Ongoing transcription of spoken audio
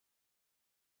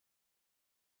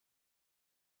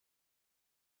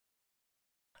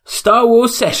Star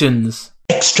Wars Sessions.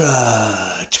 Extra!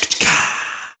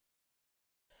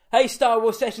 Hey Star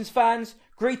Wars Sessions fans,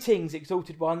 greetings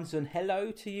exalted ones, and hello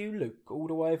to you Luke, all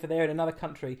the way over there in another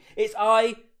country. It's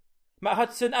I, Matt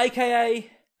Hudson,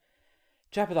 aka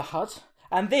Jabba the Hutt,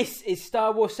 and this is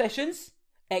Star Wars Sessions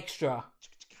Extra.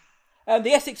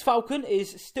 The Essex Falcon is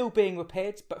still being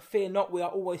repaired, but fear not, we are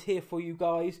always here for you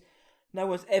guys. No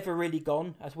one's ever really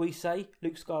gone, as we say.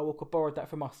 Luke Skywalker borrowed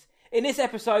that from us. In this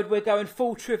episode, we're going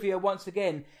full trivia once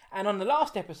again. And on the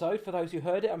last episode, for those who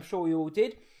heard it, I'm sure you all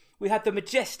did, we had the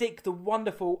majestic, the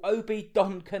wonderful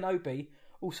Obi-Don Kenobi,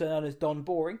 also known as Don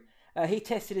Boring. He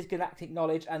tested his galactic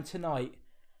knowledge, and tonight,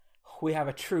 we have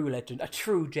a true legend, a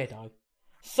true Jedi.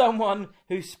 Someone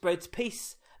who spreads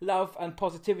peace, love, and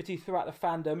positivity throughout the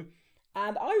fandom.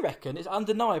 And I reckon is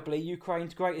undeniably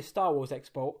Ukraine's greatest Star Wars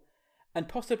export, and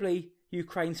possibly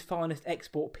Ukraine's finest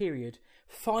export period.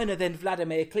 Finer than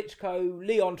Vladimir Klitschko,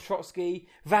 Leon Trotsky,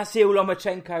 Vasyl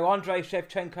Lomachenko, Andrei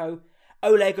Shevchenko,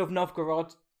 Oleg of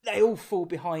Novgorod. They all fall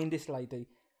behind this lady.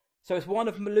 So it's one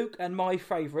of Luke and my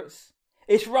favourites.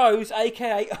 It's Rose,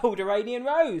 aka Old Iranian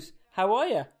Rose. How are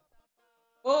you?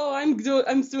 Oh, I'm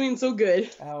doing so good.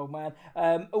 Oh man,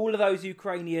 all of those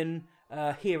Ukrainian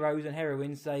heroes and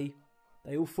heroines, they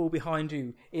all fall behind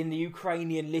you in the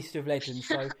Ukrainian list of legends.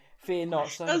 So fear not.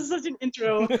 So that was such an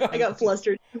intro. I got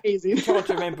flustered. Amazing. I'm trying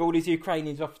to remember all these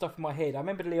Ukrainians off the top of my head. I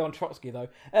remember Leon Trotsky though.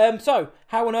 So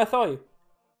how on earth are you?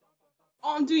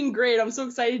 Oh, I'm doing great. I'm so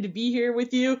excited to be here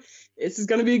with you. This is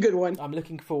going to be a good one. I'm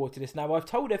looking forward to this. Now, I've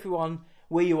told everyone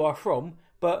where you are from,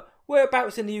 but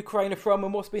whereabouts in the Ukraine are from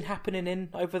and what's been happening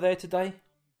over there today?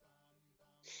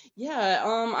 Yeah,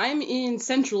 I'm in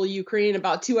central Ukraine,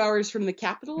 about 2 hours from the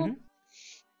capital. Mm-hmm.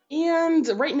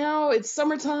 And right now it's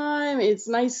summertime, it's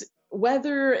nice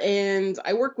weather, and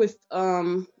I work with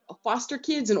foster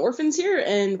kids and orphans here,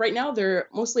 and right now they're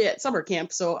mostly at summer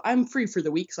camp, so I'm free for the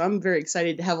week, so I'm very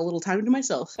excited to have a little time to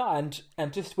myself. And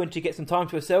just when you get some time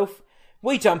to yourself,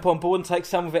 we jump on board and take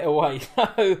some of it away.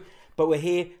 But we're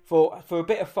here for a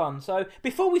bit of fun. So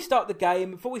before we start the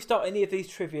game, before we start any of these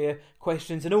trivia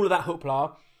questions and all of that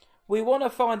hoopla, we want to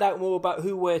find out more about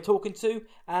who we're talking to.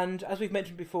 And as we've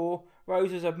mentioned before,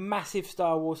 Rose is a massive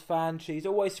Star Wars fan. She's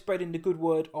always spreading the good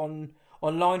word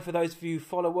online for those of you who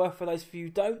follow her. For those of you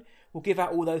who don't, we'll give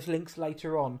out all those links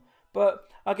later on. But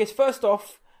I guess first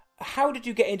off, how did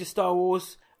you get into Star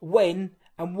Wars? When?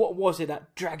 And what was it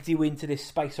that dragged you into this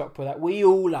space opera that we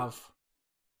all love?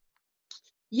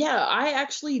 Yeah, I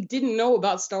actually didn't know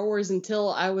about Star Wars until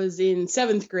I was in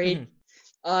 7th grade.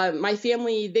 My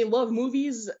family, they love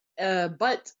movies,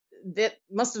 but that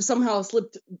must have somehow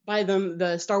slipped by them,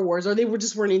 the Star Wars, or they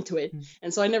just weren't into it.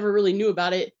 And so I never really knew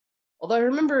about it. Although I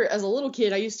remember as a little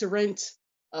kid, I used to rent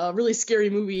a really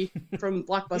scary movie from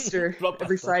Blockbuster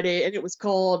every Friday, and it was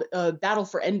called Battle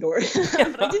for Endor.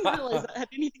 But I didn't realize that had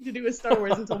anything to do with Star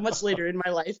Wars until much later in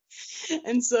my life.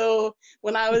 And so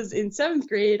when I was in 7th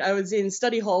grade, I was in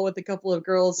study hall with a couple of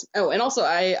girls. Oh, and also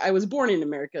I was born in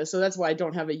America, so that's why I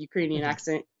don't have a Ukrainian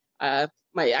accent.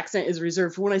 My accent is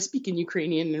reserved for when I speak in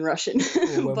Ukrainian and Russian.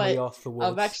 But I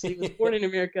actually was born in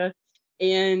America.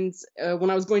 And when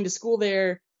I was going to school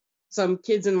there, some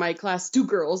kids in my class,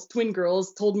 twin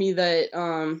girls, told me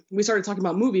that we started talking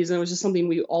about movies, and it was just something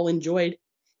we all enjoyed.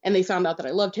 And they found out that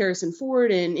I loved Harrison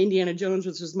Ford and Indiana Jones,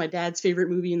 which was my dad's favorite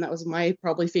movie, and that was my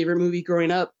probably favorite movie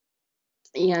growing up.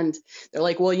 And they're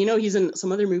like, well, he's in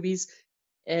some other movies.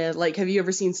 Like, have you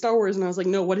ever seen Star Wars? And I was like,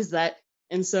 no, what is that?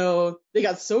 And so they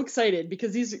got so excited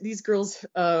because these girls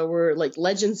were like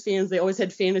Legends fans. They always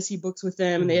had fantasy books with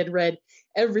them, and they had read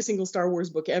every single Star Wars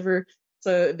book ever.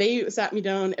 So they sat me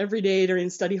down every day during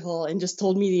study hall and just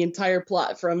told me the entire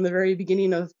plot from the very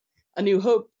beginning of A New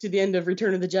Hope to the end of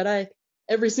Return of the Jedi.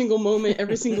 Every single moment,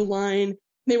 every single line.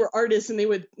 They were artists, and they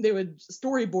would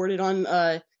storyboard it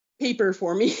on paper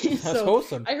for me. That's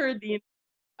awesome. I heard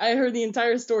the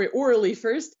entire story orally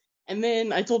first, and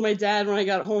then I told my dad when I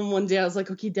got home one day, I was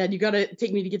like, okay, Dad, you gotta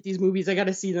take me to get these movies. I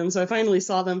gotta see them. So I finally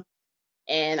saw them,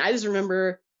 and I just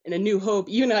remember in A New Hope,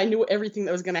 even though I knew everything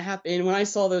that was going to happen, when I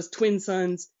saw those twin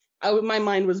suns, my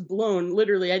mind was blown.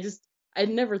 Literally, I'd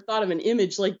never thought of an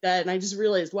image like that, and I just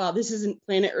realized, wow, this isn't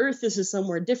planet Earth, this is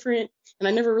somewhere different, and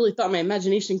I never really thought my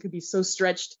imagination could be so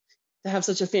stretched to have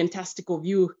such a fantastical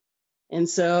view. And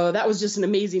so that was just an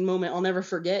amazing moment I'll never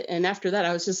forget, and after that,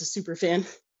 I was just a super fan.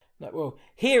 Well,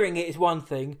 hearing it is one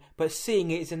thing, but seeing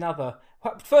it is another.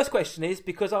 First question is,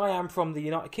 because I am from the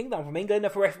United Kingdom, I'm from England,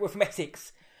 we're from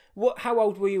Essex. How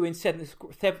old were you in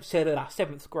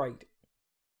 7th grade?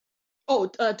 Oh,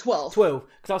 12. 12.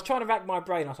 Because I was trying to rack my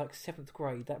brain. I was like, 7th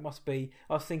grade, that must be...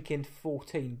 I was thinking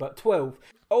 14, but 12.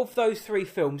 Of those three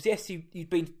films, yes, you've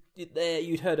been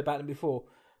you'd heard about them before.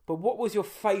 But what was your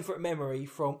favourite memory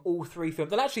from all three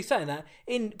films? And actually saying that,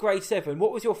 in Grade 7,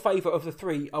 what was your favourite of the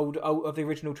three old of the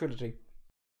original trilogy?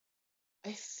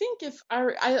 I think if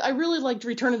I really liked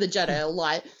Return of the Jedi a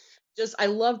lot. Just I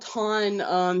loved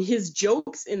Han. His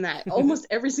jokes in that, almost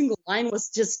every single line was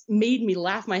just made me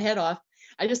laugh my head off.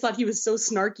 I just thought he was so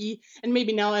snarky, and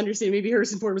maybe now I understand. Maybe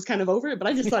Harrison Ford was kind of over it, but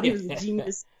I just thought he was a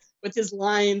genius with his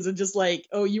lines and just like,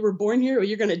 "Oh, you were born here, or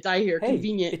you're gonna die here." Hey,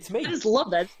 convenient. it's me. I just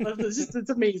love that stuff. It's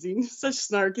amazing. Such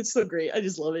snark. It's so great. I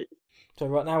just love it. So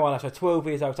right now, I'm 12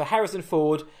 years old. So Harrison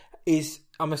Ford is.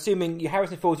 I'm assuming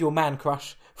Harrison Ford's your man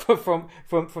crush from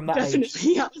that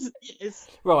Definitely, age. yes.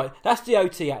 Right, that's the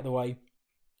OT out of the way.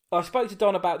 I spoke to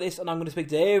Don about this, and I'm going to speak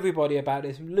to everybody about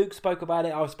this. Luke spoke about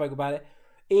it. I spoke about it.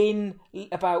 In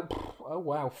about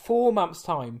 4 months'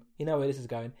 time, you know where this is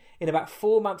going. In about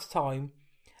 4 months' time,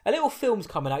 a little film's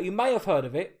coming out. You may have heard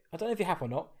of it. I don't know if you have or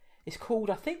not. I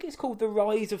think it's called The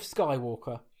Rise of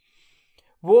Skywalker.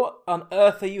 What on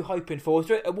earth are you hoping for?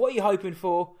 What are you hoping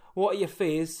for? What are your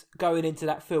fears going into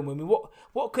that film? I mean,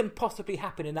 what can possibly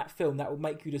happen in that film that will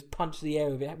make you just punch the air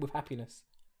with happiness?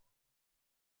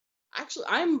 Actually,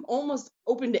 I'm almost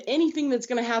open to anything that's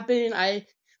going to happen. I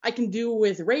can do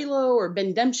with Reylo or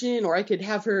Ben Demption, or I could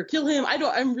have her kill him.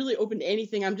 I'm really open to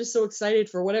anything. I'm just so excited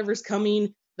for whatever's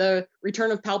coming. The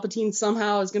return of Palpatine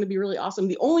somehow is going to be really awesome.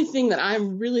 The only thing that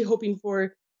I'm really hoping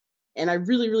for, and I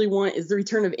really, really want, is the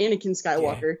return of Anakin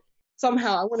Skywalker. Yeah.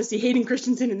 Somehow, I want to see Hayden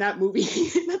Christensen in that movie.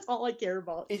 That's all I care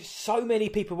about. It's so many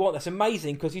people want. That's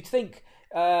amazing, because you'd think,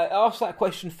 I asked that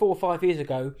question 4 or 5 years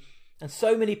ago, and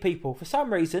so many people, for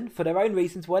some reason, for their own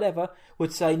reasons, whatever,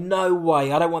 would say, no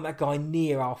way, I don't want that guy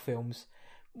near our films.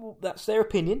 Well, that's their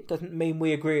opinion. Doesn't mean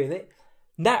we agree with it.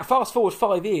 Now, fast forward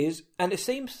 5 years, and it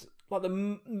seems like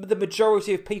the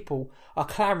majority of people are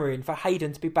clamouring for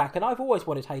Hayden to be back. And I've always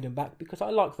wanted Hayden back because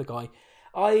I like the guy.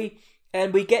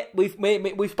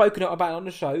 We've spoken about it on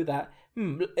the show that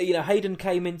Hayden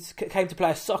came to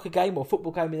play a soccer game or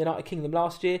football game in the United Kingdom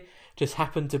last year. Just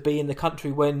happened to be in the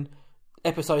country when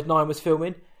Episode 9 was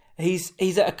filming. He's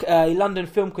at a London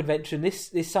film convention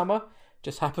this summer.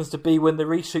 Just happens to be when the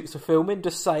reshoots are filming.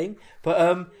 Just saying,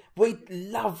 but we'd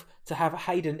love to have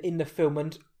Hayden in the film,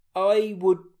 and I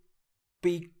would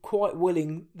be quite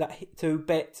willing to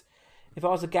bet, if I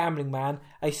was a gambling man,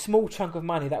 a small chunk of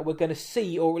money that we're going to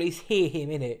see or at least hear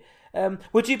him in it.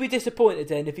 Would you be disappointed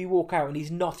then if you walk out and he's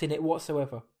not in it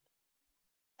whatsoever?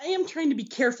 I am trying to be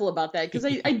careful about that because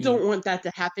I don't want that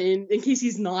to happen. In case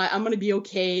he's not, I'm going to be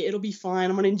okay. It'll be fine.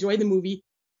 I'm going to enjoy the movie.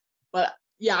 But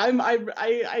yeah,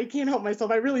 I can't help myself.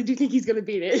 I really do think he's going to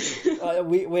beat it.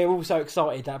 We're all so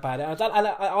excited about it.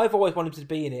 I've always wanted to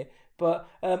be in it. But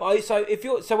what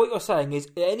you're saying is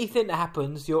anything that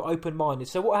happens, you're open-minded.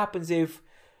 So what happens if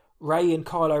Rey and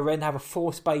Kylo Ren have a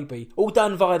Force baby, all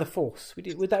done via the Force?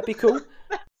 Would that be cool?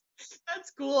 That's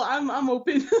cool. I'm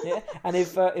open. Yeah, and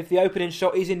if the opening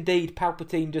shot is indeed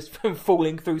Palpatine just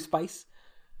falling through space.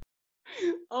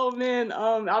 Oh man,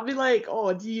 I'll be like,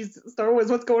 oh geez, Star Wars,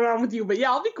 what's going on with you? But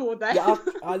yeah, I'll be cool with that. Yeah,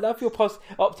 I love your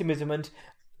optimism, and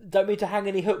don't mean to hang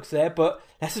any hooks there, but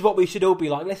this is what we should all be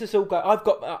like. Let's just all go.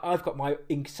 I've got my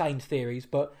insane theories,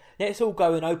 but let's all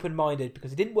go in open-minded,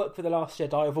 because it didn't work for The Last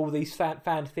Jedi of all these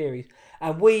fan theories,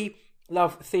 and we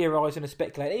love theorising and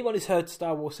speculating. Anyone who's heard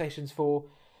Star Wars sessions for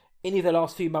any of the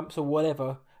last few months or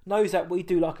whatever knows that we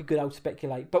do like a good old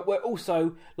speculate, but we're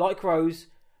also, like Rose,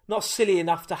 not silly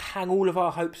enough to hang all of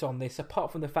our hopes on this,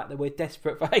 apart from the fact that we're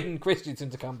desperate for Hayden Christensen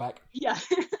to come back. Yeah,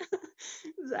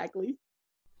 exactly.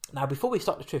 Now, before we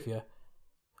start the trivia,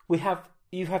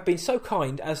 you have been so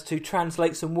kind as to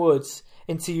translate some words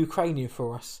into Ukrainian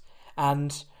for us,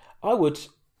 and I would,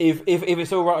 if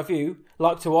it's all right with you,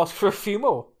 like to ask for a few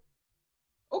more.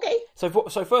 Okay. So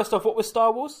first off, what was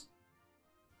Star Wars?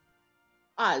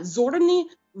 Zorny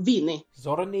Vini.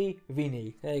 Zorny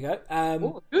Vini. There you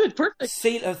go. Good, perfect.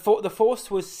 The Force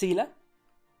was Sila.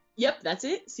 Yep, that's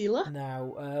it, Sila.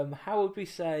 Now, how would we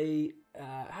say?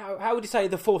 How would you say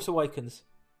The Force Awakens?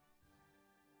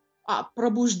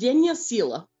 Пробуждение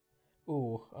Сила.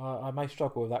 Oh, I may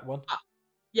struggle with that one.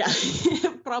 Yeah,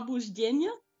 Пробуждение.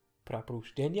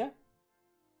 Пробуждение.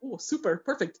 Oh, super,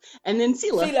 perfect. And then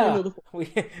Sila.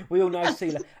 We all know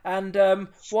Sila. And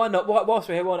why not? Whilst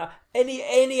we're here, why not?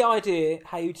 Any idea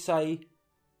how you'd say,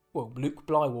 well, Luke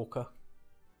Blywalker?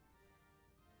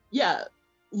 Yeah,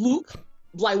 Luke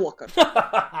Blywalker.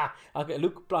 I'll get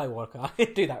Luke Blywalker. I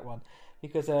can do that one.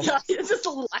 Because it's just a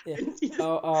little accent. Yeah.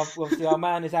 Obviously, our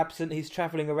man is absent. He's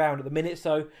travelling around at the minute,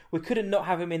 so we couldn't not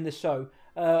have him in the show.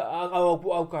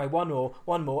 I'll go one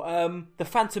more. The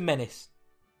Phantom Menace.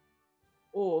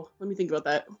 Oh, let me think about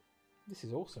that. This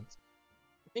is awesome.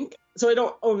 think so. I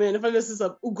don't. Oh man, if I mess this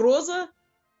up, Ugroza.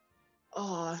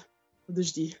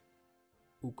 Подожди.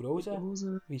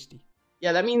 Ugroza? Vishti.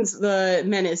 Yeah, that means the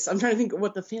menace. I'm trying to think of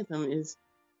what the Phantom is.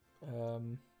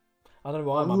 I don't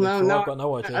know why I'm unsure. I've got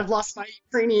no idea. I've lost my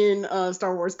Ukrainian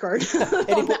Star Wars card.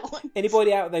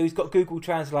 Anybody out there who's got Google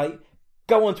Translate,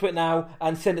 go onto it now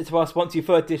and send it to us once you've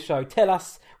heard this show. Tell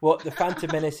us what the Phantom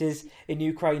Menace is in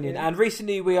Ukrainian. And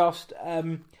recently we asked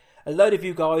a load of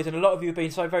you guys, and a lot of you have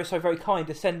been so very kind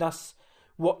to send us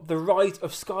what the Rise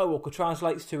of Skywalker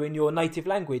translates to in your native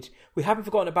language. We haven't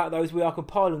forgotten about those. We are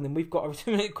compiling them. We've got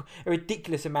a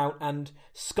ridiculous amount and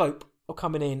scope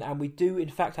coming in, and we do in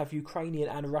fact have Ukrainian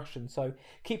and Russian, so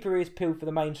keep your ears peeled for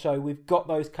the main show. We've got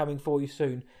those coming for you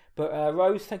soon. But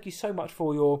Rose, thank you so much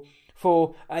for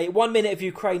a 1 minute of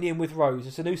Ukrainian with Rose.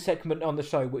 It's a new segment on the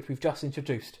show which we've just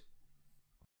introduced.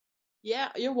 Yeah,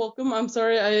 you're welcome. I'm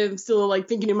sorry, I am still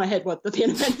thinking in my head what the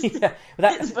Phantom is.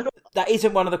 That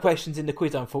isn't one of the questions in the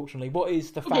quiz, unfortunately. What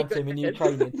is the Phantom in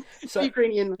Ukrainian? So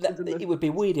Ukrainian. It would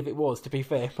be weird if it was, to be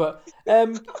fair. But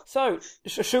so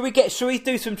should we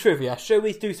do some trivia? Should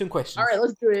we do some questions? All right,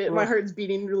 let's do it. Right. My heart's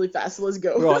beating really fast, so let's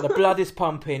go. Right, the blood is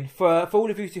pumping. For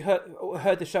all of you who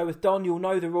heard the show with Don, you'll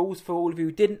know the rules. For all of you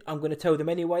who didn't, I'm going to tell them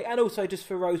anyway. And also, just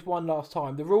for Rose, one last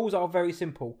time, the rules are very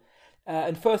simple.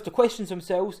 And first, the questions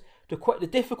themselves. The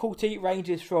difficulty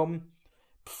ranges from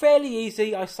fairly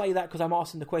easy, I say that because I'm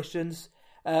asking the questions,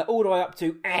 all the way up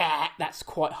to that's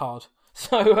quite hard.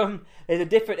 So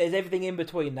there's everything in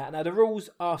between that. Now the rules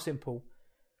are simple.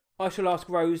 I shall ask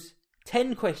Rose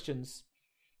 10 questions.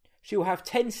 She will have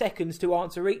 10 seconds to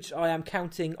answer each. I am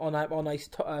counting on a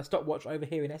stopwatch over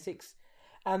here in Essex.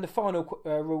 And the final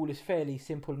rule is fairly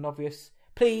simple and obvious.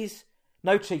 Please,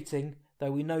 no cheating,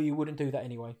 though we know you wouldn't do that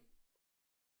anyway.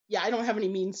 Yeah, I don't have any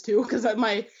means to, because I'm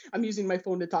using my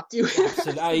phone to talk to you.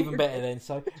 Absolutely, even better then.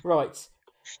 So, right.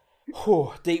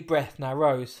 Deep breath now,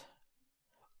 Rose.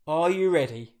 Are you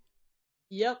ready?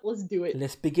 Yep, let's do it.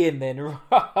 Let's begin then.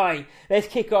 Right. Let's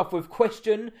kick off with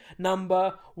question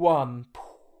number 1.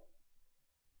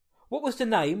 What was the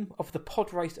name of the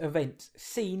pod race event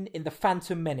seen in The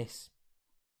Phantom Menace?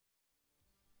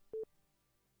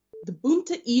 The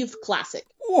Boonta Eve Classic.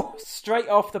 Ooh, straight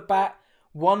off the bat,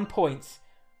 1 point.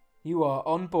 You are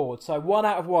on board. So 1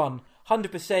 out of 1.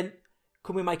 100%.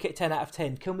 Can we make it 10 out of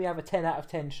 10? Can we have a 10 out of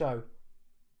 10 show?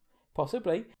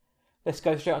 Possibly. Let's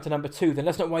go straight on to number 2 then.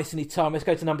 Let's not waste any time. Let's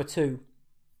go to number 2.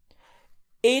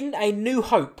 In A New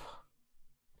Hope,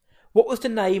 what was the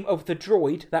name of the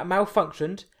droid that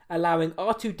malfunctioned, allowing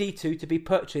R2-D2 to be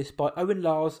purchased by Owen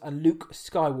Lars and Luke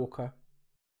Skywalker?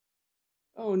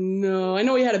 Oh no. I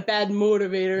know he had a bad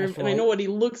motivator, That's and right. I know what he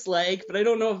looks like, but I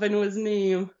don't know if I know his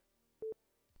name.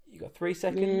 You got 3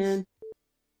 seconds. Man.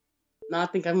 No, I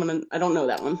think I don't know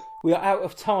that one. We are out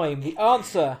of time. The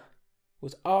answer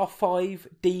was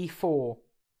R5-D4.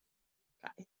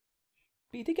 Okay.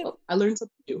 But you did get. Well, I learned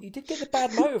something new. You did get the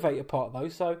bad motivator part though,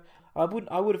 so I would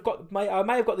have got. I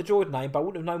may have got the droid name, but I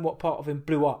wouldn't have known what part of him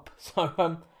blew up. So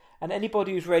and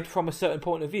anybody who's read From a Certain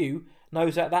Point of View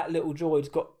knows that little droid's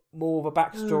got more of a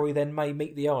backstory than may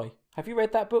meet the eye. Have you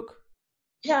read that book?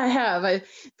 Yeah, I have. I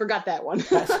forgot that one.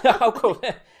 Oh, cool.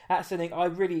 That's the thing. I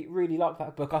really, really like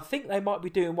that book. I think they might be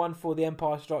doing one for The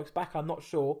Empire Strikes Back. I'm not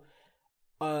sure.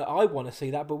 I want to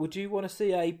see that, but would you want to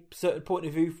see A Certain Point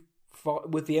of View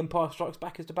with The Empire Strikes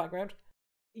Back as the background?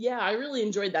 Yeah, I really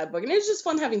enjoyed that book, and it was just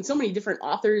fun having so many different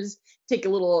authors take a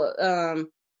little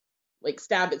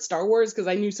stab at Star Wars, because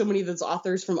I knew so many of those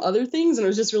authors from other things, and it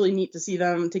was just really neat to see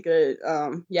them take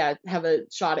have a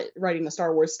shot at writing a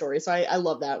Star Wars story. So I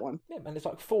love that one. Yeah, man, it's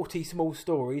like 40 small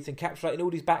stories encapsulating all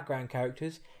these background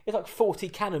characters. It's like 40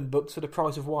 canon books for the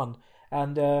price of one.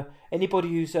 And anybody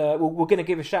who's we're going to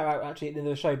give a shout out actually at the end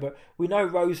of the show, but we know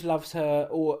Rose loves her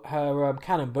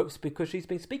canon books because she's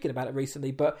been speaking about it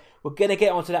recently. But we're going to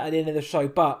get onto that at the end of the show.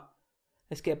 But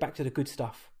let's get back to the good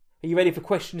stuff. Are you ready for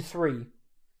question 3?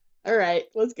 All right,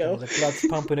 let's go. The blood's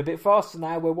pumping a bit faster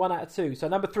now. We're 1 out of 2. So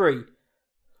number 3.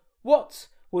 What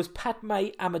was Padme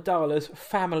Amidala's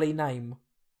family name?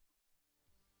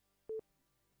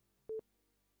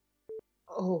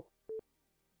 Oh.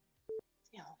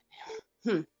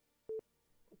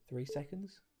 3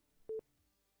 seconds.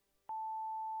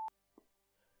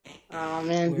 Oh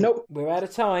man, nope. We're out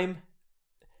of time.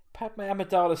 Padme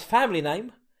Amidala's family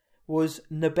name was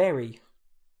Naberry.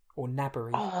 Or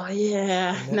Naberry. Oh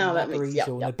yeah. No, that makes sense.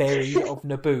 Or Naberry of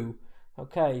Naboo.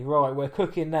 Okay, right, we're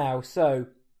cooking now. So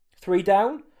 3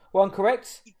 down, 1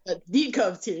 correct. Deep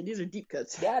cuts here. These are deep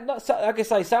cuts. Yeah, not so, like I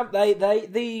say,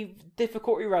 the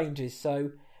difficulty ranges.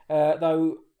 So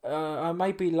though I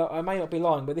may not be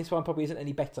lying, but this one probably isn't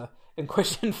any better than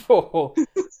question 4.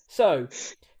 So,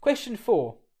 question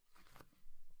 4.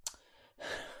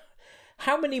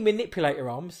 How many manipulator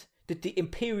arms did the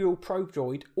Imperial Probe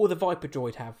Droid or the Viper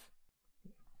Droid have?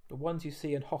 The ones you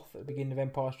see in Hoth at the beginning of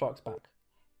Empire Strikes Back.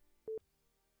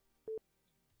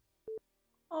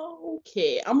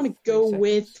 Okay, I'm going to go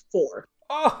with 4.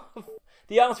 Oh,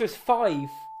 the answer is 5.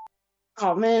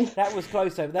 Oh, man. That was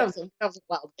close over. That was a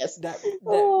wild guess.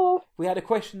 We had a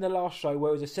question in the last show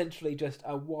where it was essentially just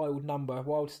a wild number, a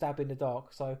wild stab in the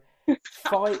dark. So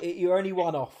 5, you're only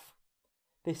 1 off.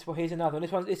 Here's another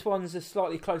one. This one's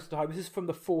slightly closer to home. This is from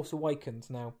The Force Awakens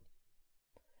now.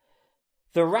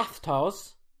 The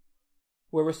Rathtars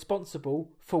were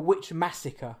responsible for which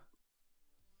massacre?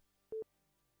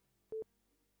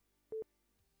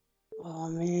 Oh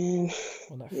man,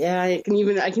 yeah, I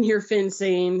can hear Finn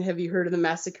saying, "Have you heard of the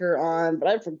massacre on?" But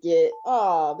I forget.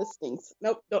 Oh, this stinks.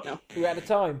 Nope, don't know. We're out of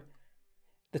time.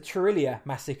 The Trillia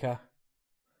massacre.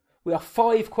 We are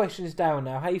 5 questions down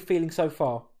now. How are you feeling so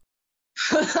far?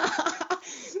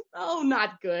 Oh,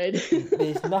 not good.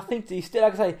 There's nothing to.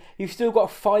 Like I say, you've still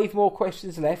got 5 more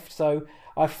questions left. So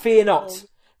I fear not.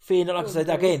 Fear not. Like I said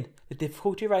again, the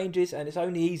difficulty ranges, and it's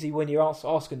only easy when you're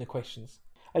asking the questions.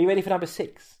 Are you ready for number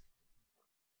 6?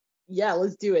 Yeah,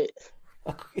 let's do it.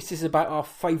 This is about our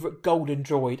favourite golden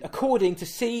droid. According to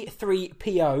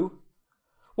C3PO,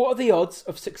 what are the odds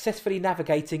of successfully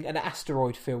navigating an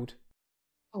asteroid field?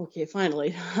 Okay,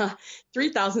 finally.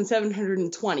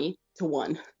 3,720 to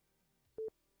 1.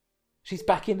 She's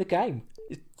back in the game.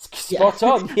 Spot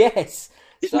on, yes.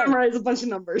 So, memorize a bunch of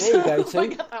numbers. There you go,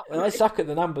 too. I suck at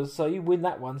the numbers, so you win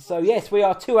that one. So, yes, we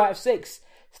are 2 out of 6.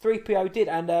 3PO did.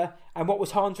 And what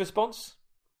was Han's response?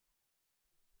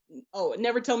 Oh,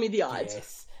 never tell me the odds.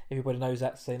 Yes, everybody knows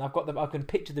that scene. I can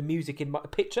picture the music in my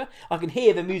picture. I can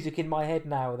hear the music in my head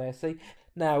now. There, see.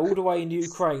 Now, all the way in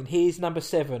Ukraine. Here's number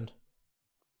 7.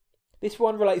 This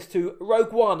one relates to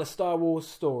Rogue One, a Star Wars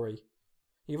story.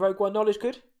 Your Rogue One knowledge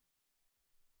good?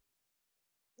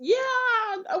 Yeah,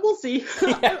 we'll see.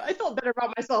 Yeah. I felt better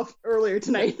about myself earlier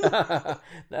tonight.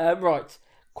 Right.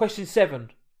 Question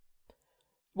 7.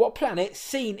 What planet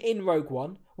seen in Rogue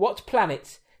One? What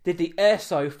planet did the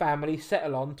Erso family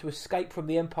settle on to escape from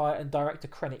the Empire and Director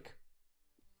Krennic?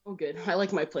 Oh, good. I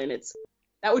like my planets.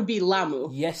 That would be Lamu.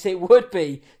 Yes, it would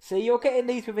be. See, you're getting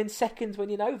these within seconds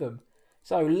when you know them.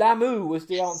 So, Lamu was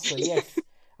the answer, yes.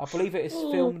 I believe it is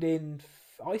filmed in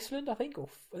Iceland, I think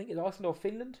it's Iceland or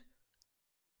Finland.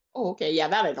 Oh, okay. Yeah,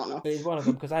 that I don't know. It is one of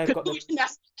them, because I have got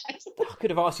I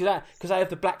could have asked you that, because I have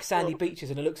the black sandy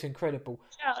beaches and it looks incredible.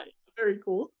 Yeah, very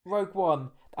cool. Rogue One.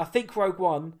 I think Rogue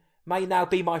One may now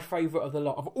be my favourite of the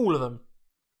lot, of all of them.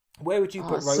 Where would you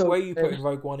put where are you putting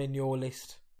Rogue One in your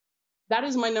list? That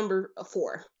is my number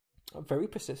 4. Very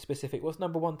specific. What's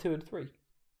number 1, 2, and 3?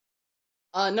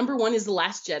 Number 1 is The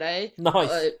Last Jedi.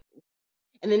 Nice.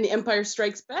 And then The Empire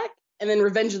Strikes Back, and then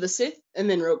Revenge of the Sith, and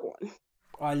then Rogue One.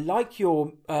 I like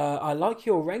your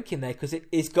ranking there, because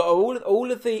it's got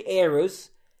all of the eras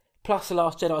plus The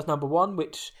Last Jedi is number 1,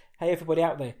 which, hey, everybody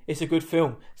out there, it's a good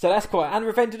film. So that's quite... And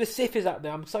Revenge of the Sith is up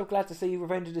there. I'm so glad to see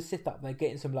Revenge of the Sith up there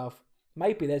getting some love.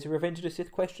 Maybe there's a Revenge of the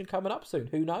Sith question coming up soon.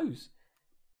 Who knows?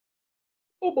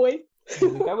 Oh, boy.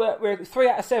 We're 3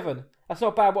 out of 7. That's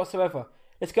not bad whatsoever.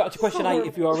 Let's get up to question 8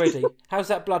 if you are ready. How's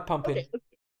that blood pumping? Okay.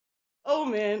 Oh,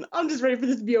 man. I'm just ready for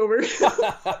this to be over.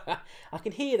 I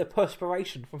can hear the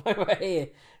perspiration from over here.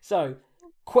 So,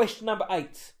 question number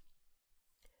 8.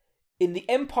 In The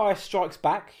Empire Strikes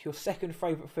Back, your second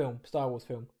favourite film, Star Wars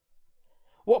film,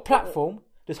 what platform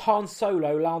does Han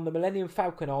Solo land the Millennium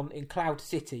Falcon on in Cloud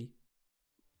City?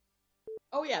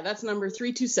 Oh yeah, that's number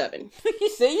 327. You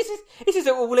see, this is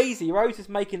all easy. Rose is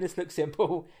making this look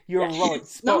simple. You're right.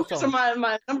 Numbers are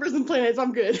my numbers and planets.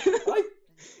 I'm good.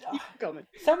 Keep coming.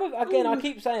 I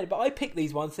keep saying it, but I pick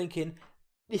these ones thinking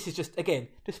this is just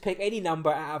pick any number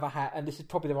out of a hat, and this is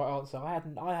probably the right answer.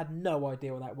 I had no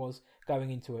idea what that was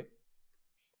going into it.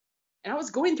 And I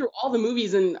was going through all the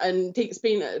movies and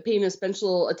paying a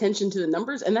special attention to the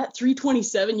numbers, and that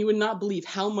 327, you would not believe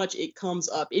how much it comes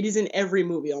up. It is in every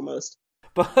movie almost.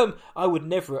 But I would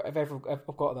never have ever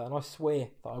got that, and I swear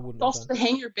that I wouldn't. Also, the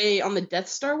hangar bay on the Death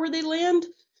Star where they land,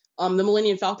 the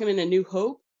Millennium Falcon and A New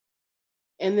Hope,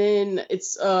 and then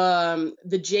it's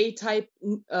the J-type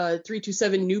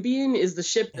 327 Nubian is the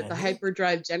ship that the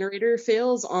hyperdrive generator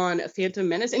fails on a Phantom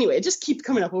Menace. Anyway, it just keeps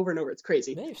coming up over and over. It's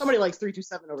crazy. Somebody likes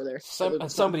 327 over there.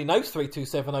 Somebody knows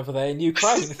 327 over there in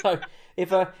Ukraine. So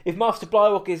if Master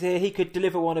Blylock is here, he could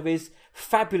deliver one of his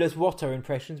fabulous Watto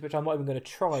impressions, which I'm not even going to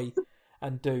try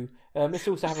and do. Let's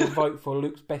also have a vote for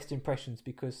Luke's best impressions,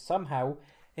 because somehow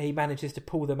he manages to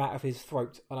pull them out of his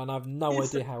throat, and I have no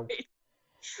idea how.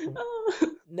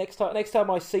 Next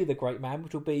time I see the great man,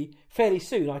 which will be fairly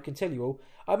soon, I can tell you all,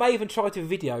 I may even try to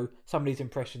video some of these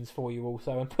impressions for you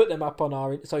also and put them up on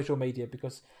our social media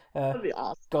because That'd be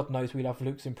awesome. God knows we love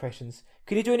Luke's impressions.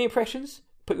 Can you do any impressions?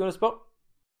 Put you on the spot?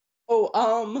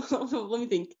 Let me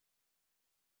think.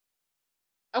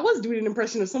 I was doing an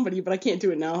impression of somebody, but I can't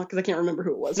do it now because I can't remember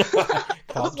who it was.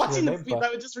 I was watching the movie, I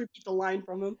would just repeat the line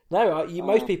from him. No,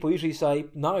 most people usually say,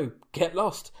 no, get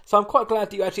lost. So I'm quite glad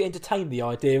that you actually entertained the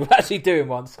idea of actually doing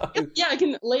one. So. Yeah, I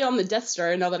can lay on the Death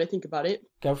Star now that I think about it.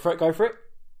 Go for it.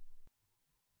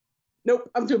 Nope,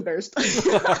 I'm too embarrassed. I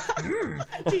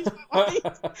changed my mind.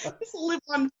 This will live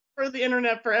on for the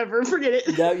internet forever. Forget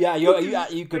it. Yeah,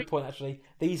 you good point actually.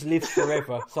 These live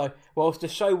forever. So whilst the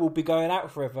show will be going out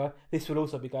forever, this will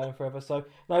also be going forever. So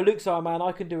no, Luke's Iron Man,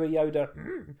 I can do a Yoda.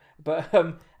 But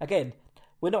again,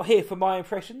 we're not here for my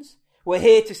impressions. We're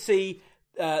here to see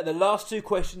the last two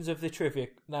questions of the trivia.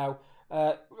 Now,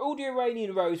 all the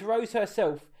Iranian Rose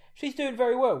herself, she's doing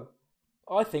very well.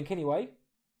 I think anyway.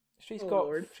 She's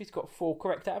got 4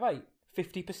 correct out of 8.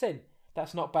 50%.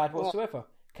 That's not bad whatsoever.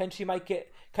 Can she make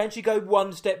it? Can she go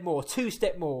 1 step more? 2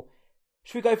 step more?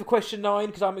 Should we go for question 9?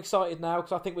 Because I'm excited now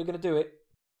because I think we're going to do it.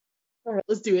 All right,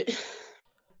 let's do it.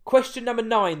 Question number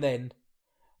 9 then.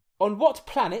 On what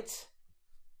planet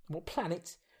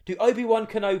do Obi-Wan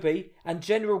Kenobi and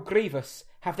General Grievous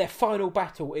have their final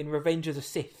battle in Revenge of the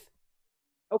Sith?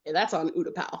 Okay, that's on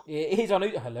Utapau. It is on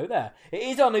Hello there. It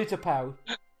is on Utapau.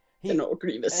 General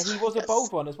Grievous. He was a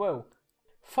bold one as well.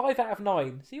 5 out of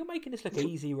 9. So you're making this look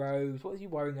easy, Rose. What are you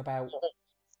worrying about?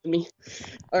 Me.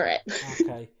 All right.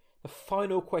 Okay. The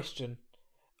final question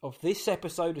of this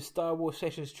episode of Star Wars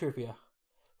Sessions Trivia.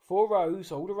 For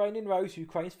Rose, All Iranian Rose,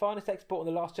 Ukraine's finest export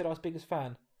and The Last Jedi's biggest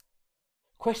fan.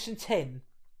 Question 10.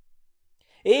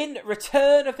 In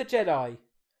Return of the Jedi,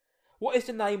 what is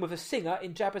the name of a singer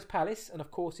in Jabba's palace? And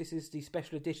of course, this is the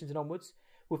special editions and onwards,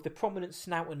 with the prominent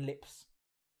snout and lips.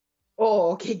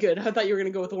 Oh, okay, good. I thought you were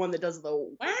going to go with the one that does the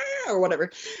wah or whatever.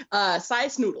 Cy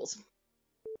Snoodles.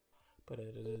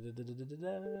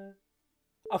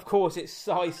 Of course it's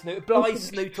Cy Snoodles. Bly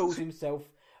Snootles himself.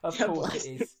 Of course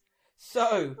it is.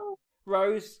 So,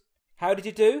 Rose, how did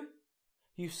you do?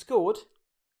 You scored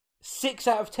 6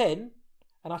 out of 10.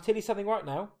 And I'll tell you something right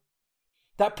now.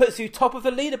 That puts you top of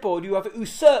the leaderboard. You have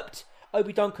usurped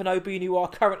Obi-Wan Kenobi and you are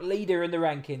current leader in the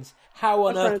rankings. How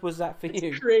on earth was that for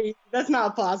you? Great. That's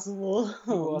not possible.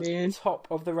 Oh, man. Top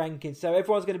of the rankings. So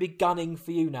everyone's going to be gunning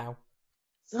for you now.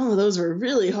 Some of those were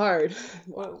really hard.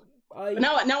 Well,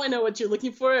 now I know what you're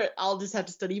looking for. I'll just have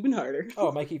to study even harder. Oh,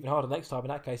 I'll make it even harder next time in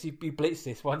that case. You blitz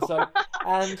this one. So,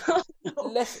 and No.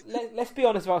 let's be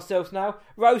honest with ourselves now.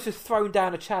 Rose has thrown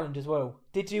down a challenge as well.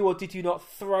 Did you or did you not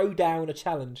throw down a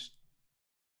challenge?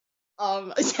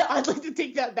 Yeah, I'd like to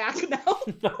take that back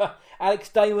now. Alex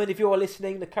Damon, if you're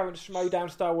listening, the current Schmodown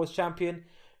Star Wars champion,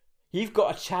 you've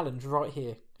got a challenge right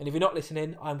here. And if you're not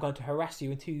listening, I'm going to harass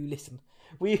you until you listen.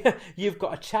 You've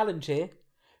got a challenge here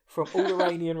from All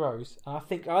Iranian Rose. I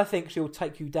think she'll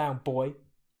take you down, boy.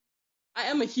 I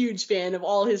am a huge fan of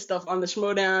all his stuff on the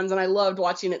Schmodowns, and I loved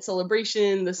watching at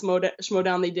Celebration, the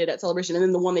Schmodown they did at Celebration, and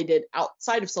then the one they did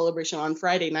outside of Celebration on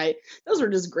Friday night. Those were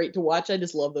just great to watch. I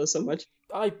just love those so much.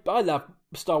 I love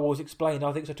Star Wars Explained.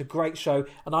 I think it's such a great show,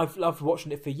 and I've loved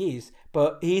watching it for years.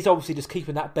 But he's obviously just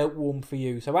keeping that belt warm for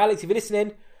you. So, Alex, if you're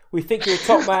listening, we think you're a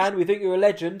top man. We think you're a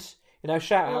legend.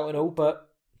 Shout out and all. But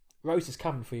Rose is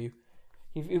coming for you.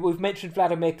 We've mentioned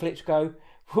Vladimir Klitschko.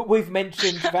 We've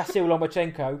mentioned Vasil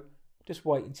Lomachenko. Just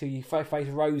wait until you face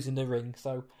Rose in the ring.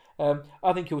 So,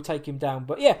 I think you'll take him down.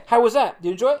 But yeah, how was that? Did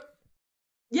you enjoy it?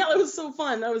 Yeah, it was so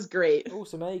fun. That was great.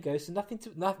 Awesome, there you go. So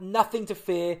nothing to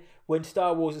fear when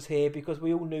Star Wars is here because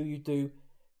we all knew you'd do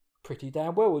pretty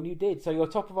damn well, and you did. So you're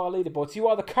top of our leaderboard. So you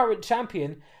are the current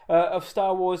champion of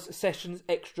Star Wars Sessions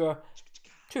Extra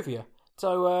Trivia.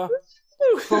 So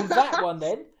from that one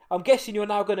then, I'm guessing you're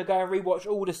now going to go and rewatch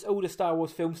all the Star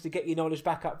Wars films to get your knowledge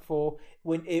back up for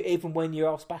even when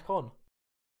you're asked back on.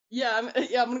 Yeah, I'm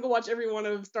gonna go watch every one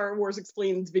of Star Wars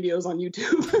Explained videos on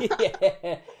YouTube.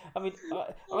 Yeah, I mean,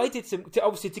 I did some.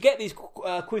 Obviously, to get these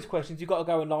quiz questions, you've got to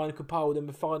go online and compile them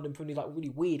and find them from these really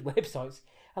weird websites.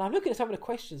 And I'm looking at some of the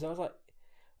questions, and I was like,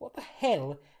 "What the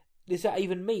hell does that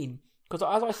even mean?" Because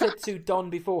as I said to Don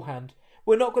beforehand,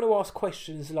 we're not going to ask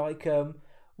questions like,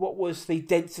 "What was the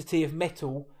density of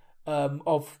metal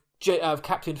of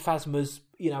Captain Phasma's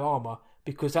armor?"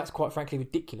 Because that's quite frankly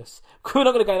ridiculous. We're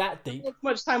not going to go that deep. Too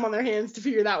much time on their hands to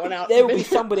figure that one out. There will be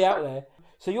somebody out there.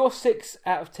 So you're 6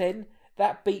 out of 10.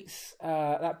 That beats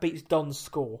Don's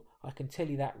score. I can tell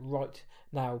you that right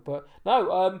now. But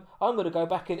no, I'm going to go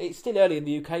back, and it's still early in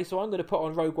the UK, so I'm going to put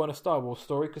on Rogue One: A Star Wars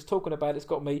Story, because talking about it's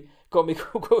got me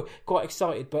quite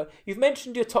excited. But you've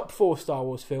mentioned your top 4 Star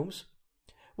Wars films.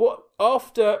 What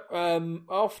after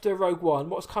Rogue One?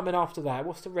 What's coming after that?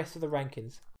 What's the rest of the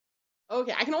rankings?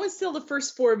 Okay, I can always tell the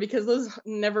first 4 because those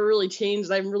never really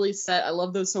changed. I'm really set. I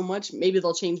love those so much. Maybe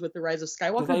they'll change with the Rise of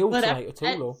Skywalker. Do they alternate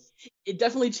at all? Or? It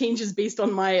definitely changes based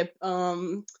on my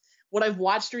what I've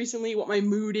watched recently, what my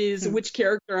mood is, which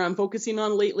character I'm focusing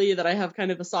on lately that I have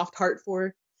kind of a soft heart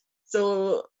for.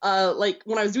 So, like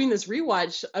when I was doing this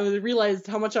rewatch, I realized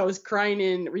how much I was crying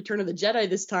in Return of the Jedi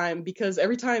this time, because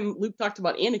every time Luke talked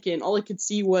about Anakin, all I could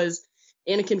see was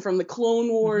Anakin from the Clone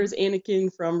Wars, Anakin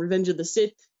from Revenge of the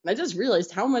Sith. And I just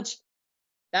realized how much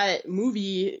that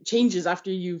movie changes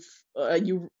after you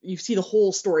see the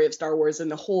whole story of Star Wars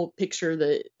and the whole picture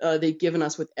that they've given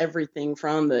us with everything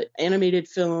from the animated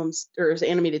films or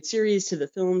animated series to the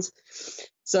films.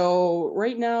 So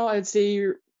right now, I'd say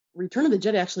Return of the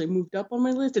Jedi actually moved up on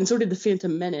my list, and so did The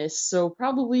Phantom Menace. So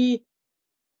probably,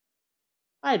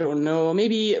 I don't know,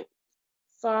 maybe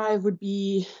 5 would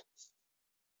be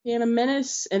Phantom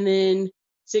Menace, and then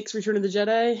 6 Return of the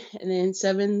Jedi, and then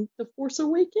 7 The Force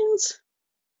Awakens.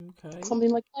 Okay.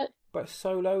 Something like that. But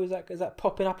Solo, is that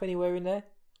popping up anywhere in there?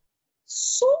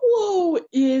 Solo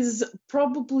is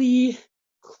probably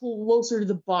closer to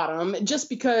the bottom, just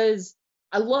because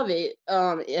I love it.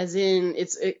 As in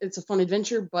it's a fun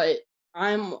adventure, but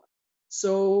I'm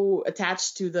so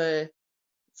attached to the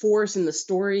Force and the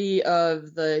story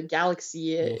of the galaxy,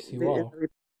 Yes, you are.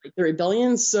 the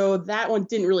Rebellion. So that one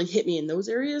didn't really hit me in those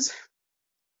areas.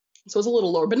 So it's a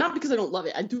little lower, but not because I don't love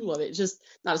it. I do love it, just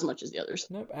not as much as the others.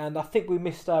 Nope. And I think we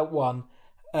missed out one.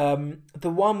 The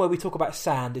one where we talk about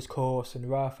sand is coarse and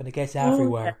rough and it gets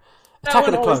everywhere. Attack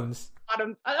of the Clones. That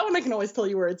one I can always tell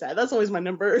you where it's at. That's always my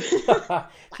number.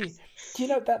 do you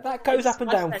know that goes up and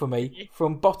down for me,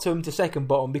 from bottom to second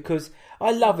bottom, because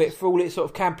I love it for all its sort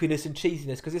of campiness and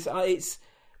cheesiness, because it's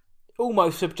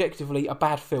almost subjectively a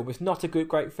bad film. It's not a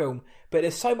great film, but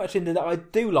there's so much in there that I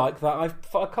do like that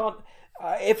I can't.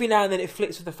 Every now and then it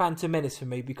flips with the Phantom Menace for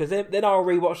me, because then I'll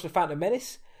rewatch the Phantom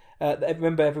Menace.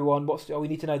 Remember, everyone, we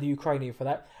need to know the Ukrainian for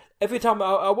that. Every time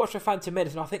I watch the Phantom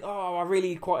Menace and I think, oh, I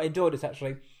really quite enjoyed this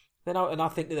actually. I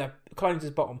think the Clones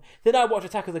is bottom. Then I watch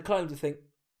Attack of the Clones and think,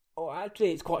 oh,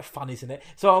 actually it's quite fun, isn't it?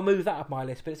 So I'll move that up my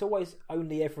list, but it's always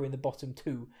only ever in the bottom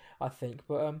 2, I think.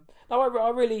 But no, I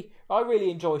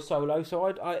really enjoy Solo. So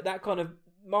I that kind of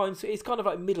it's kind of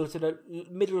like middle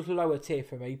to lower tier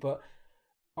for me, but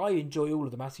I enjoy all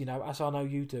of them, as I know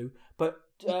you do. But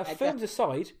films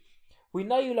aside, we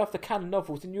know you love the canon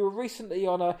novels, and you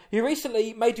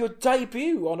recently made your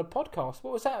debut on a podcast.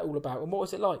 What was that all about, and what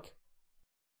was it like?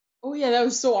 Oh yeah, that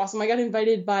was so awesome. I got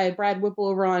invited by Brad Whipple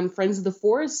over on Friends of the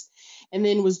Force, and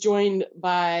then was joined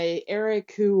by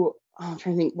Eric, who I'm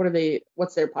trying to think,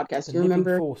 what's their podcast? Do you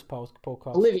remember? Living Force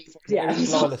podcast. Living Force, yeah.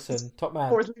 Lillison, top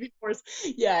man. Living Force,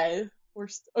 yeah.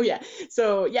 Oh yeah,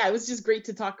 so yeah, it was just great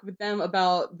to talk with them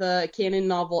about the canon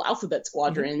novel Alphabet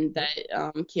Squadron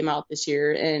that came out this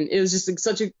year, and it was just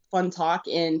such a fun talk,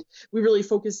 and we really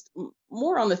focused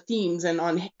more on the themes, and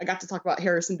I got to talk about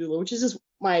Hera Syndulla, which is just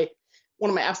one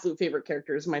of my absolute favorite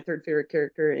characters, my 3rd favorite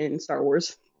character in Star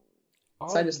Wars.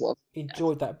 So I just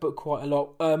enjoyed that book quite a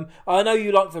lot. I know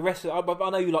you like the rest of it. I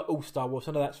know you like all Star Wars.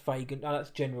 I know that's vague and that's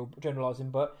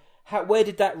generalising, but where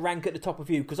did that rank at the top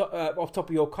of you? Because off top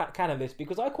of your canon list,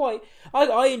 because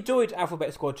I enjoyed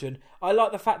Alphabet Squadron. I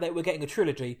like the fact that we're getting a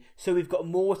trilogy, so we've got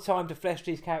more time to flesh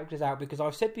these characters out. Because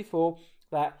I've said before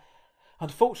that,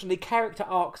 unfortunately, character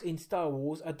arcs in Star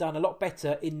Wars are done a lot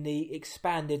better in the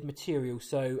expanded material.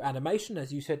 So animation,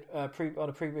 as you said on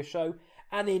a previous show,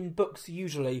 and in books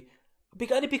usually,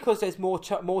 only because there's more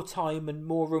time and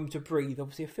more room to breathe.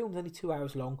 Obviously, a film's only 2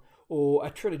 hours long, or a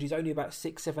trilogy's only about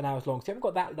 6-7 hours long, so you haven't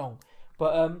got that long.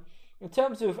 But in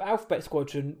terms of Alphabet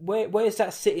Squadron, where's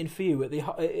that sitting for you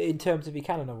in terms of your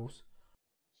canon novels?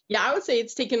 Yeah, I would say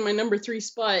it's taken my number 3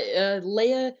 spot.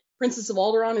 Leia, Princess of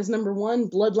Alderaan, is number 1,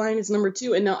 Bloodline is number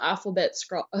 2, and now Alphabet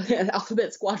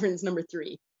Squadron is number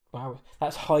 3. Wow,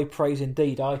 that's high praise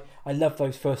indeed. I love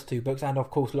those first 2 books, and of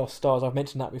course Lost Stars. I've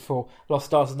mentioned that before. Lost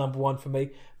Stars is number 1 for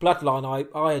me. Bloodline,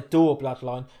 I adore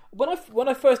Bloodline. When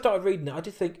I first started reading it, I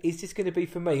did think, is this going to be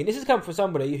for me? And this has come from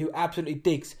somebody who absolutely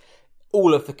digs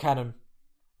all of the canon,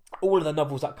 all of the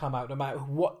novels that come out, no matter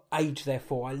what age they're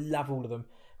for. I love all of them.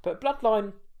 But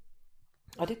Bloodline,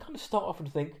 I did kind of start off and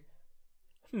think,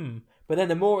 but then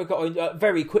the more it got in,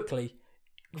 very quickly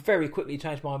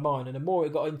changed my mind, and the more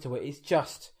it got into it, it's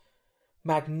just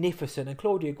magnificent. And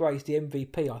Claudia Gray's the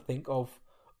MVP, I think, of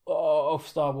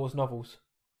Star Wars novels.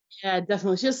 Yeah,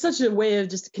 definitely. She has such a way of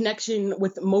just connection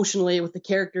with emotionally with the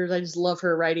characters. I just love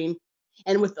her writing.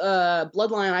 And with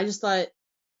Bloodline, I just thought,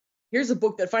 here's a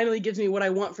book that finally gives me what I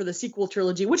want for the sequel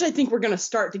trilogy, which I think we're going to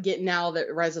start to get now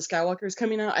that Rise of Skywalker is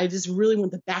coming out. I just really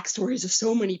want the backstories of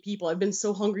so many people. I've been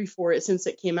so hungry for it since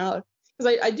it came out.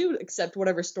 Because I do accept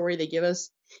whatever story they give us,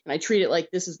 and I treat it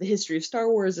like this is the history of Star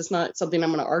Wars. It's not something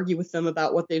I'm going to argue with them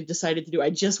about what they've decided to do.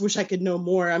 I just wish I could know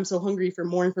more. I'm so hungry for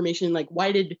more information. Like,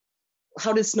 how did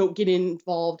Snoke get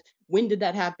involved? When did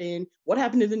that happen? What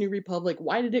happened to the New Republic?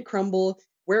 Why did it crumble?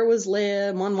 Where was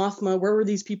Leia, Mon Mothma? Where were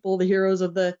these people, the heroes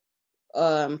of the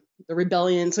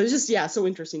rebellion? So it's just, yeah, so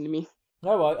interesting to me.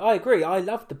 No, I agree. I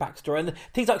love the backstory and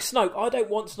things like Snoke. I don't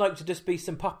want Snoke to just be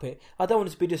some puppet. I don't want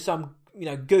him to be just some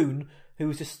goon who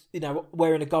was just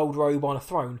wearing a gold robe on a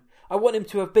throne. I want him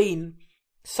to have been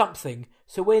something.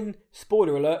 So when,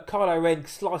 spoiler alert, Kylo Ren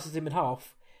slices him in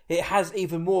half, it has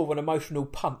even more of an emotional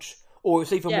punch, or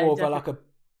it's even more of a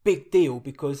big deal,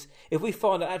 because if we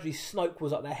find that actually Snoke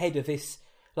was like the head of this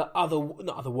not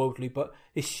otherworldly, but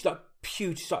this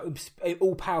huge,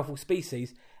 all powerful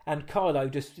species, and Kylo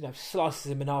just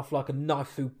slices him in half like a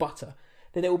knife through butter,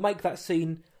 then it will make that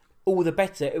scene all the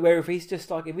better. Where if he's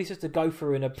just a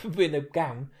gopher in a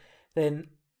gown, then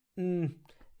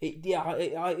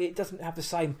it doesn't have the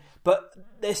same. But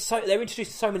they're introducing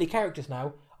so many characters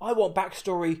now. I want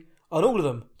backstory on all of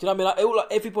them. Do you know what I mean? Like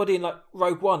everybody in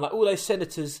Rogue One, like all those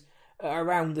senators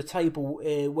around the table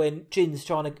when Jin's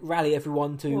trying to rally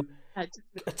everyone to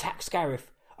attack Scarif.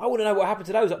 I want to know what happened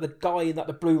to those, like the guy in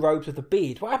the blue robes with the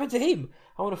beard. What happened to him?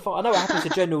 I want to find. I know what happened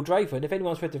to General Draven. If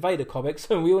anyone's read the Vader comics,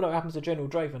 we all know what happens to General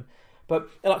Draven. But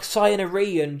like Ciena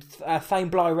Ree and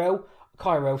Thane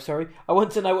Kyrell, sorry. I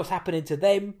want to know what's happening to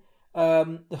them.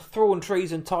 The Thrawn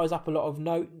treason ties up a lot of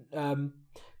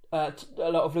a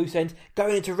lot of loose ends.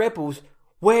 Going into Rebels,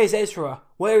 where's Ezra?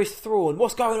 Where is Thrawn?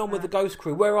 What's going on with the Ghost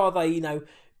Crew? Where are they?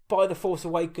 By the Force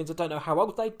Awakens, I don't know how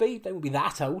old they'd be. They wouldn't be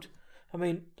that old. I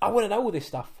mean, I want to know all this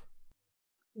stuff.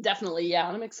 Definitely, yeah.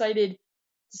 I'm excited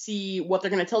to see what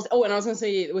they're going to tell us. Oh, and I was going to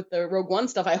say, with the Rogue One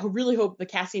stuff, I really hope the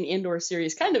Cassian Andor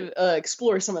series kind of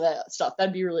explores some of that stuff.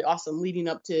 That'd be really awesome, leading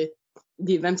up to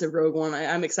the events of Rogue One.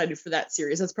 I'm excited for that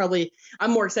series.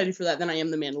 I'm more excited for that than I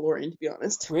am The Mandalorian, to be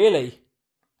honest. Really?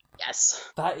 Yes.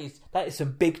 That is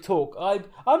some big talk.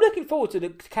 I'm looking forward to the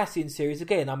Cassian series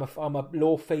again. I'm a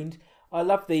lore fiend. I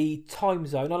love the time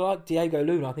zone. I like Diego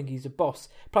Luna. I think he's a boss.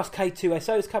 Plus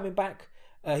K2SO is coming back.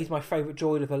 He's my favourite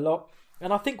droid of a lot.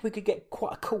 And I think we could get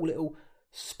quite a cool little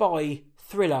spy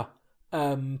thriller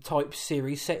type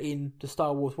series set in the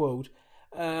Star Wars world.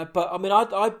 But I mean,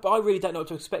 I really don't know what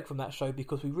to expect from that show,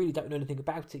 because we really don't know anything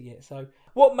about it yet. So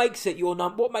what makes it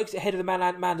what makes it ahead of the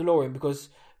Mandalorian? Because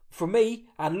for me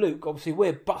and Luke, obviously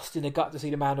we're busting a gut to see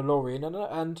the Mandalorian,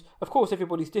 and of course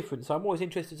everybody's different. So I'm always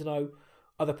interested to know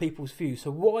other people's views. So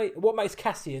what makes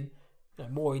Cassian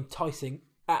more enticing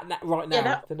right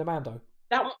now than the Mando?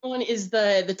 That one is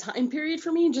the time period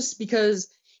for me, just because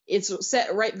it's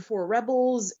set right before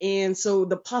Rebels, and so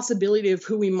the possibility of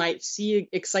who we might see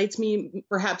excites me.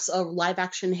 Perhaps a live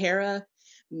action Hera,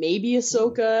 maybe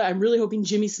Ahsoka. I'm really hoping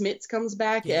Jimmy Smits comes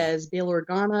back as Bail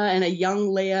Organa, and a young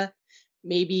Leia.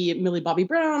 Maybe Millie Bobby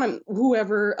Brown and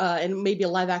whoever, and maybe a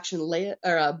live action Leia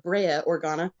or Brea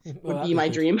Organa would be my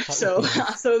dream. So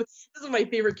those are my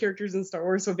favorite characters in Star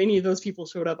Wars. So if any of those people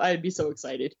showed up, I'd be so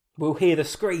excited. We'll hear the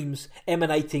screams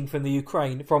emanating from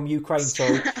Ukraine.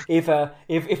 Sorry,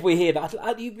 if we hear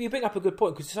that, you bring up a good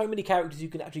point, because so many characters you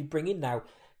can actually bring in now.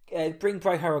 Bring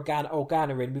Brea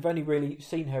Organa in. We've only really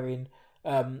seen her in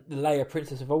the Leia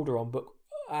Princess of Alderaan book,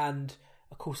 and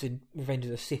of course in Revenge of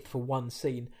the Sith for one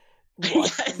scene.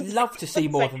 I'd love to see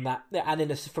more than that,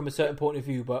 and from a certain point of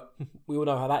view, but we all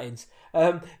know how that ends.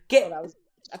 Have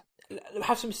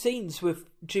some scenes with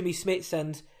Jimmy Smits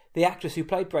and the actress who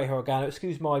played Brea Organa.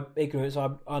 Excuse my ignorance,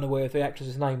 I'm unaware of the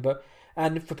actress's name,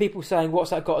 and for people saying, what's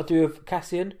that got to do with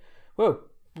Cassian? Well,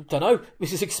 don't know.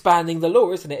 This is expanding the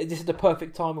lore, isn't it? This is the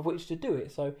perfect time of which to do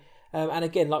it. So, and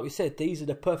again, like we said, these are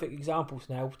the perfect examples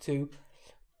now to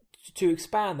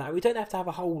expand that. We don't have to have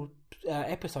a whole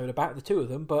episode about the two of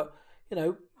them, but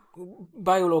Bail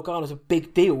Organa's a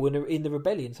big deal in the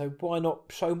rebellion, so why not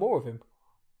show more of him?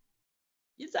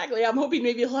 Exactly. I'm hoping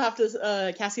maybe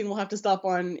Cassian will have to stop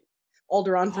on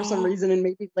Alderaan for some reason, and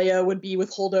maybe Leia would be with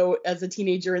Holdo as a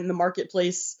teenager in the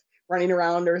marketplace, running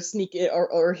around, or sneak it, or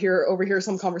overhear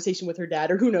some conversation with her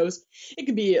dad, or who knows. It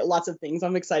could be lots of things.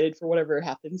 I'm excited for whatever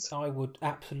happens. I would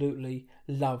absolutely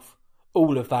love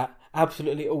all of that.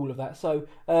 Absolutely all of that. So,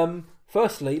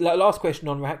 firstly, last question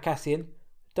on Cassian.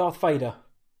 Darth Vader.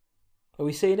 Are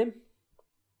we seeing him?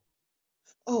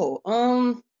 Oh,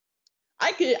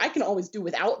 I can always do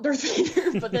without Darth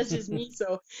Vader, but that's just me.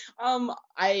 So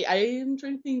I am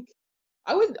trying to think.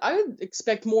 I would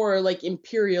expect more like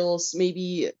Imperials,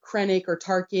 maybe Krennic or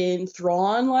Tarkin,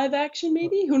 Thrawn live action,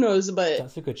 maybe. Who knows? But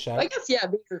that's a good shout. I guess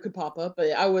Vader could pop up,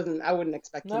 but I wouldn't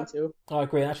expect him to. I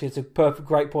agree. Actually, it's a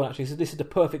great point. Actually, so this is the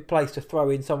perfect place to throw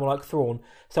in someone like Thrawn,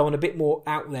 someone a bit more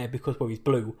out there because he's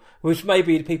blue, which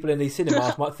maybe the people in these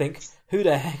cinemas might think, who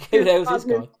the hell is this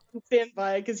guy? Stand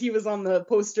by because he was on the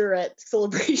poster at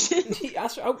Celebration.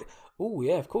 Oh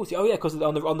yeah, of course. Oh yeah, because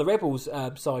on the Rebels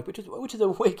side, which is a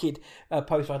wicked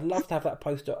poster. I'd love to have that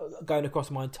poster going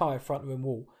across my entire front room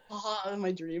wall.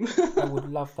 My dream. I would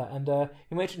love that. And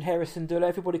you mentioned Harrison Dula.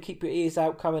 Everybody keep your ears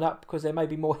out coming up because there may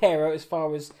be more Hera as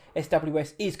far as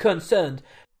SWS is concerned.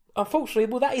 Unfortunately,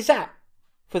 well, that is that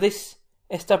for this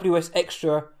SWS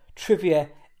Extra Trivia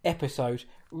episode.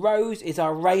 Rose is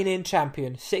our reigning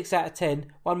champion. 6 out of 10.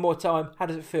 One more time. How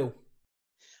does it feel?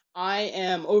 I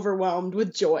am overwhelmed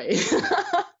with joy.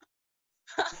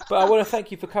 But I want to thank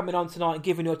you for coming on tonight and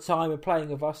giving your time and playing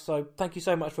with us. So thank you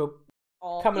so much for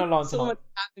coming along tonight. Much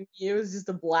for having me. It was just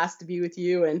a blast to be with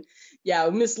you. And yeah, I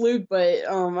miss Luke, but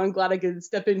I'm glad I could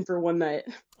step in for one night.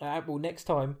 Well, next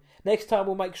time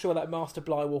we'll make sure that Master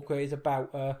Blywalker is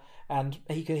about and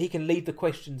he can lead the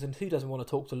questions. And who doesn't want to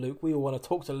talk to Luke? We all want to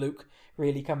talk to Luke.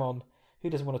 Really, come on. Who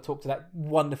doesn't want to talk to that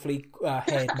wonderfully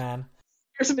haired man?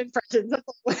 Here's some impressions.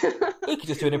 We could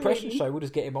just do an impression show. We'll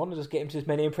just get him on and just get him to as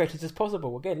many impressions as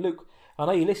possible. Again, Luke, I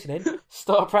know you're listening.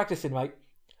 Start practicing, mate.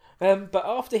 But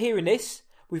after hearing this,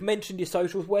 we've mentioned your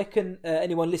socials. Where can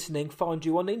anyone listening find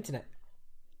you on the internet?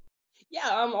 Yeah,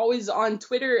 I'm always on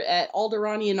Twitter at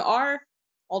AlderanianR,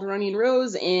 Alderanian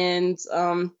Rose, and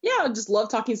I just love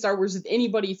talking Star Wars with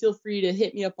anybody. Feel free to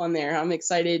hit me up on there. I'm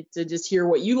excited to just hear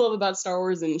what you love about Star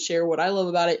Wars and share what I love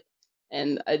about it.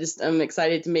 And I'm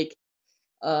excited to make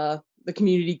the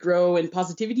community grow in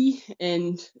positivity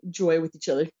and joy with each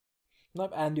other.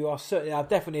 Nope, and you are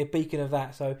definitely a beacon of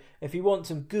that. So if you want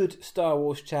some good Star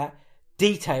Wars chat,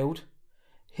 detailed,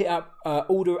 hit up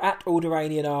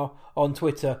Alderanian on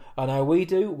Twitter. I know we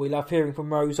do. We love hearing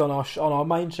from Rose on our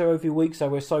main show every week. So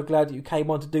we're so glad that you came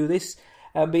on to do this.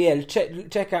 But yeah,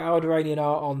 check out Alderanian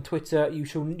on Twitter.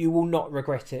 You will not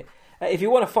regret it. If you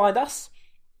want to find us,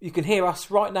 you can hear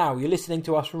us right now. You're listening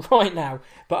to us right now.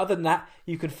 But other than that,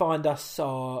 you can find us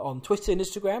on Twitter and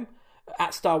Instagram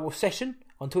at Star Wars Session.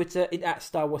 On Twitter, at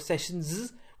Star Wars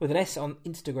Sessions with an S on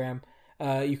Instagram.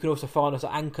 You can also find us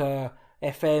at Anchor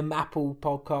FM, Apple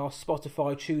Podcasts,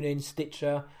 Spotify, TuneIn,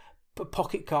 Stitcher,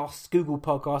 Pocket Casts, Google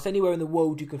Podcasts. Anywhere in the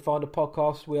world you can find a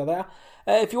podcast, we are there.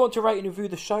 If you want to rate and review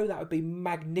the show, that would be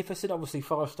magnificent. Obviously,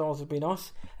 5 stars would be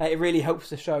nice. It really helps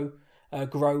the show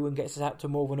grow and gets us out to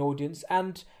more of an audience.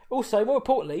 And also, more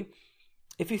importantly,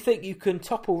 if you think you can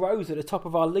topple Rose at the top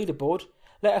of our leaderboard,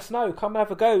 let us know. Come and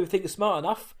have a go if you think you're smart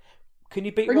enough. Can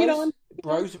you beat Bring Rose? it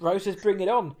on. Rose says bring it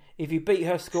on. If you beat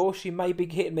her score, she may be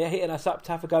hitting us up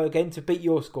to have a go again to beat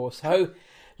your score. So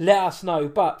let us know.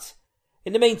 But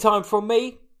in the meantime, from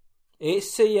me,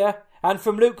 it's see ya. And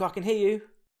from Luke, I can hear you.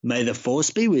 May the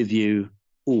Force be with you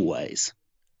always.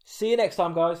 See you next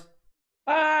time, guys.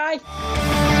 Bye.